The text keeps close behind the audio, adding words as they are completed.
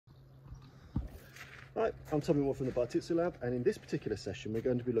Hi, I'm Tommy Moore from the Bartitsu lab, and in this particular session we're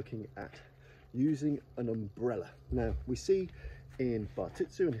going to be looking at using an umbrella. Now, we see in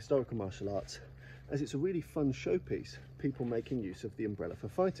Bartitsu and historical martial arts, as it's a really fun showpiece, people making use of the umbrella for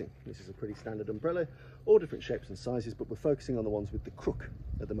fighting. This is a pretty standard umbrella, all different shapes and sizes, but we're focusing on the ones with the crook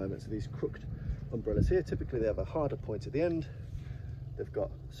at the moment. So these crooked umbrellas here, typically they have a harder point at the end. They've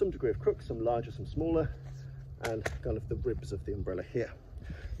got some degree of crook, some larger, some smaller, and kind of the ribs of the umbrella here.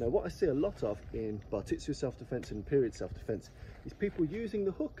 Now, what I see a lot of in Bartitsu self-defense and period self-defense is people using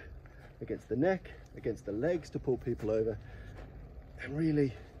the hook against the neck, against the legs to pull people over, and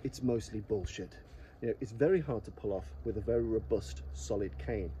really it's mostly bullshit. You know, it's very hard to pull off with a very robust, solid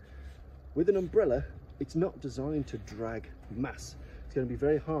cane. With an umbrella, it's not designed to drag mass. It's going to be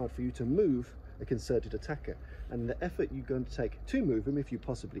very hard for you to move a concerted attacker, and the effort you're going to take to move him, if you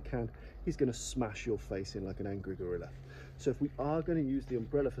possibly can, he's going to smash your face in like an angry gorilla. So if we are going to use the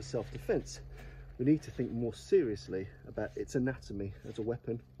umbrella for self-defense, we need to think more seriously about its anatomy as a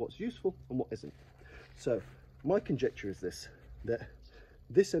weapon, what's useful and what isn't. So my conjecture is this, that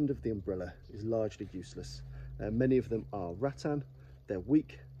this end of the umbrella is largely useless. Many of them are rattan, they're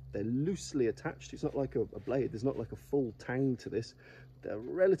weak, they're loosely attached. It's not like a blade, there's not like a full tang to this. They're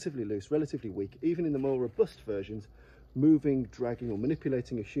relatively loose, relatively weak. Even in the more robust versions, moving, dragging or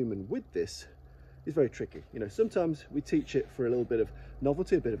manipulating a human with this is very tricky. You know, sometimes we teach it for a little bit of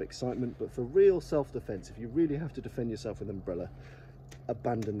novelty, a bit of excitement, but for real self-defense, if you really have to defend yourself with an umbrella,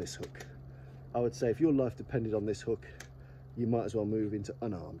 abandon this hook. I would say if your life depended on this hook, you might as well move into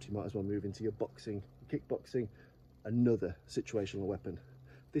unarmed. You might as well move into your boxing, kickboxing, another situational weapon.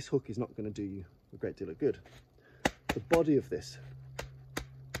 This hook is not going to do you a great deal of good. The body of this,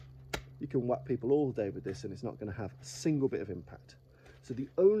 you can whack people all day with this and it's not going to have a single bit of impact. So the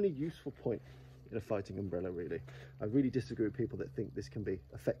only useful point in a fighting umbrella, really, I really disagree with people that think this can be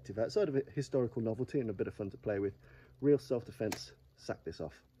effective. Outside of it, historical novelty and a bit of fun to play with, real self-defense, sack this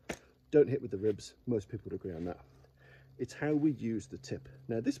off. Don't hit with the ribs, most people would agree on that. It's how we use the tip.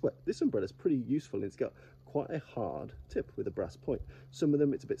 Now this umbrella is pretty useful, and it's got quite a hard tip with a brass point. Some of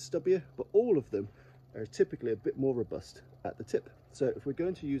them it's a bit stubbier, but all of them are typically a bit more robust at the tip. So if we're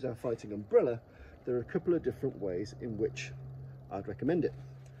going to use our fighting umbrella, there are a couple of different ways in which I'd recommend it.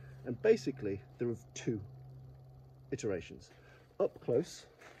 And basically there are two iterations. Up close,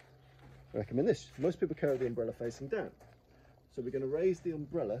 I recommend this. Most people carry the umbrella facing down. So we're going to raise the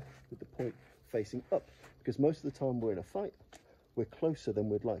umbrella with the point facing up, because most of the time we're in a fight, we're closer than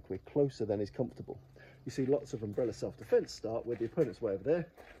we'd like, we're closer than is comfortable. You see lots of umbrella self-defense start where the opponent's way over there,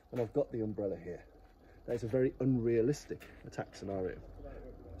 and I've got the umbrella here. That is a very unrealistic attack scenario.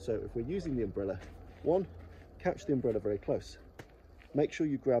 So if we're using the umbrella, one, catch the umbrella very close. Make sure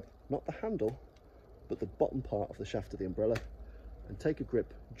you grab not the handle, but the bottom part of the shaft of the umbrella, and take a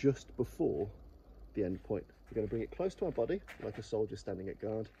grip just before the end point. We're going to bring it close to our body, like a soldier standing at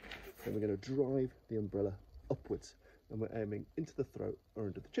guard, and we're going to drive the umbrella upwards, and we're aiming into the throat or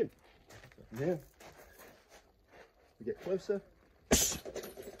under the chin. So from here, we get closer,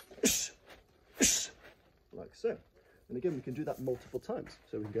 like so. And again, we can do that multiple times.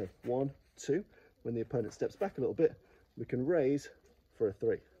 So we can go 1, 2. When the opponent steps back a little bit, we can raise for a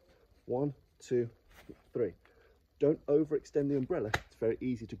 3. 1, 2, 3. Don't overextend the umbrella. It's very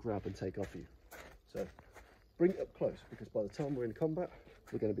easy to grab and take off you. So bring it up close, because by the time we're in combat,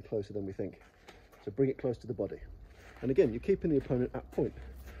 we're going to be closer than we think. So bring it close to the body. And again, you're keeping the opponent at point.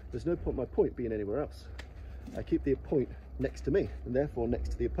 There's no point my point being anywhere else. I keep the point next to me, and therefore next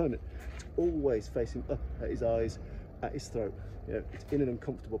to the opponent. It's always facing up at his eyes, at his throat. You know, it's in an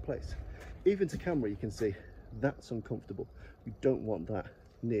uncomfortable place. Even to camera, you can see that's uncomfortable. You don't want that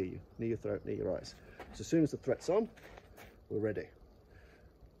near you, near your throat, near your eyes. So as soon as the threat's on, we're ready.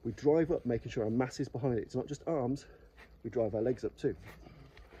 We drive up, making sure our mass is behind it. It's not just arms, we drive our legs up too.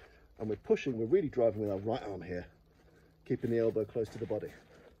 And we're pushing, we're really driving with our right arm here, keeping the elbow close to the body.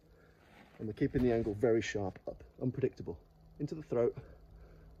 And we're keeping the angle very sharp up, unpredictable, into the throat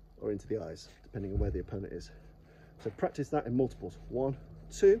or into the eyes, depending on where the opponent is. So practice that in multiples. 1,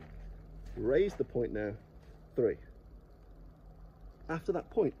 2, raise the point now, 3. After that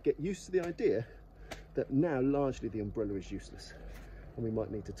point, get used to the idea that now largely the umbrella is useless and we might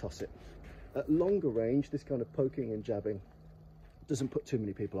need to toss it. At longer range, this kind of poking and jabbing doesn't put too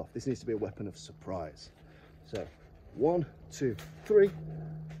many people off. This needs to be a weapon of surprise. So 1, 2, 3,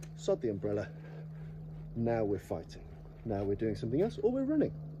 sod the umbrella. Now we're fighting. Now we're doing something else, or we're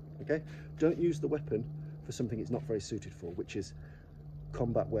running. Okay? Don't use the weapon for something it's not very suited for, which is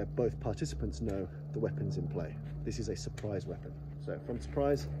combat where both participants know the weapon's in play. This is a surprise weapon. So from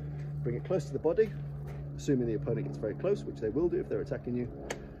surprise, bring it close to the body, assuming the opponent gets very close, which they will do if they're attacking you,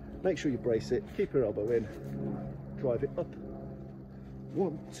 Make sure you brace it, keep your elbow in, drive it up.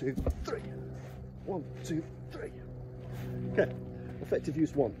 1, 2, 3. 1, 2, 3. Okay, effective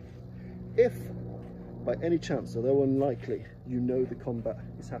use 1. If by any chance, although unlikely, you know the combat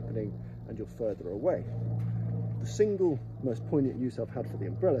is happening and you're further away, the single most poignant use I've had for the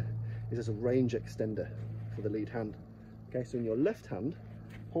umbrella is as a range extender for the lead hand. Okay, so in your left hand,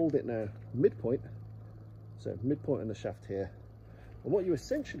 hold it now midpoint, so midpoint on the shaft here, and what you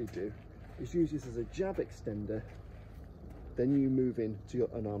essentially do is use this as a jab extender, then you move into your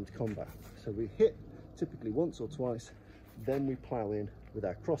unarmed combat. So we hit typically once or twice, then we plow in with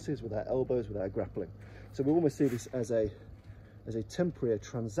our crosses, with our elbows, with our grappling. So we almost see this as a temporary,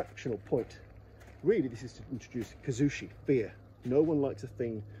 transactional point. Really, this is to introduce kazushi, fear. No one likes a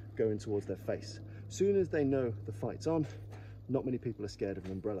thing going towards their face. Soon as they know the fight's on, not many people are scared of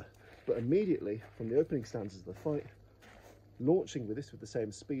an umbrella. But immediately, from the opening stances of the fight, launching with this with the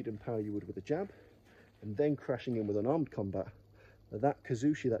same speed and power you would with a jab, and then crashing in with unarmed combat, that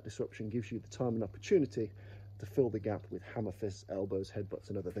kazushi, that disruption, gives you the time and opportunity to fill the gap with hammer fists, elbows, headbutts,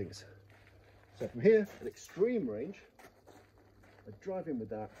 and other things. So from here, at extreme range, I drive in with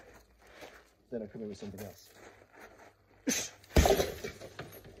that, then I come in with something else.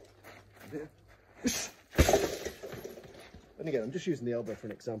 And again, I'm just using the elbow for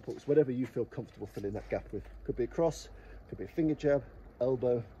an example. It's whatever you feel comfortable filling that gap with. Could be a cross, could be a finger jab,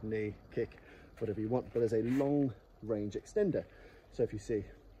 elbow, knee, kick, whatever you want, but as a long range extender. So if you see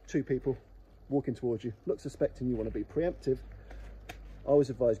 2 people walking towards you, look suspect, and you want to be preemptive, I always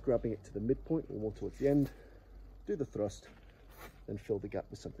advise grabbing it to the midpoint or more towards the end, do the thrust, then fill the gap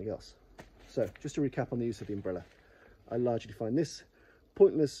with something else. So just to recap on the use of the umbrella, I largely find this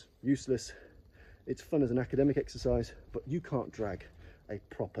pointless, useless. It's fun as an academic exercise, but you can't drag a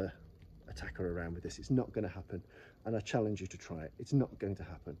proper attacker around with this. It's not going to happen, and I challenge you to try it. It's not going to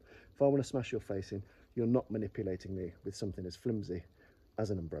happen. If I want to smash your face in, you're not manipulating me with something as flimsy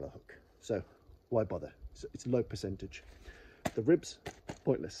as an umbrella hook. So why bother? It's low percentage. The ribs,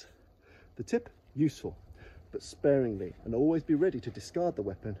 pointless. The tip, useful, but sparingly, and always be ready to discard the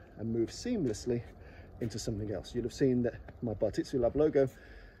weapon and move seamlessly into something else. You'll have seen that my Bartitsu Lab logo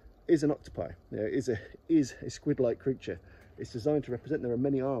is an octopi. You know, is a squid-like creature. It's designed to represent there are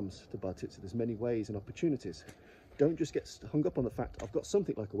many arms to Bartitsu. There's many ways and opportunities. Don't just get hung up on the fact I've got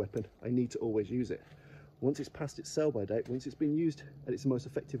something like a weapon, I need to always use it. Once it's past its sell-by date, once it's been used at its most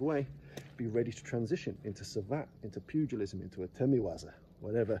effective way, be ready to transition into savate, into pugilism, into a temiwaza,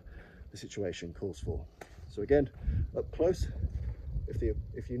 whatever the situation calls for. So again, up close,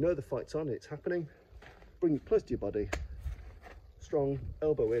 if you know the fight's on, it's happening, bring it close to your body, strong,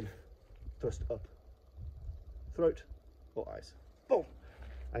 elbow in, thrust up, throat or eyes, boom,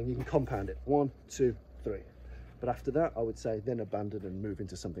 and you can compound it, 1, 2, 3. But after that, I would say then abandon and move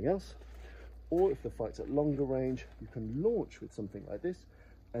into something else. Or if the fight's at longer range, you can launch with something like this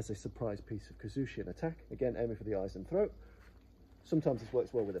as a surprise piece of kazushi and attack. Again, aiming for the eyes and throat. Sometimes this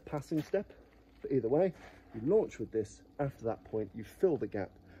works well with a passing step, but either way, you launch with this. After that point, you fill the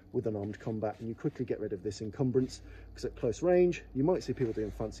gap with unarmed combat, and you quickly get rid of this encumbrance, because at close range, you might see people doing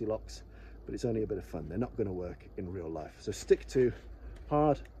fancy locks, but it's only a bit of fun. They're not going to work in real life. So stick to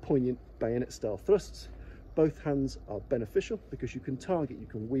hard, poignant, bayonet-style thrusts. Both hands are beneficial because you can target, you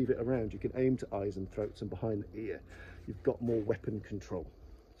can weave it around, you can aim to eyes and throats and behind the ear. You've got more weapon control.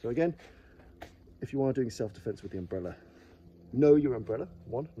 So again, if you are doing self-defense with the umbrella, know your umbrella.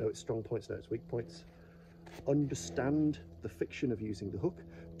 1, know its strong points, know its weak points. Understand the fiction of using the hook.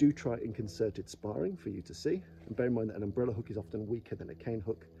 Do try it in concerted sparring for you to see. And bear in mind that an umbrella hook is often weaker than a cane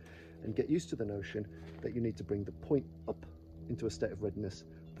hook. And get used to the notion that you need to bring the point up into a state of readiness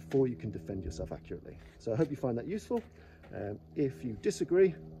before you can defend yourself accurately. So I hope you find that useful. If you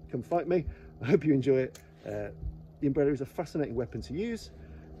disagree, come fight me. I hope you enjoy it. The umbrella is a fascinating weapon to use.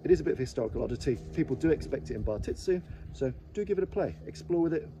 It is a bit of a historical oddity. People do expect it in Bartitsu, so do give it a play. Explore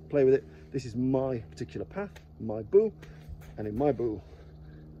with it, play with it. This is my particular path, my boo, and in my boo,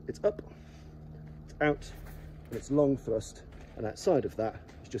 it's up, it's out, and it's long thrust, and outside of that,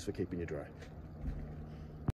 it's just for keeping you dry.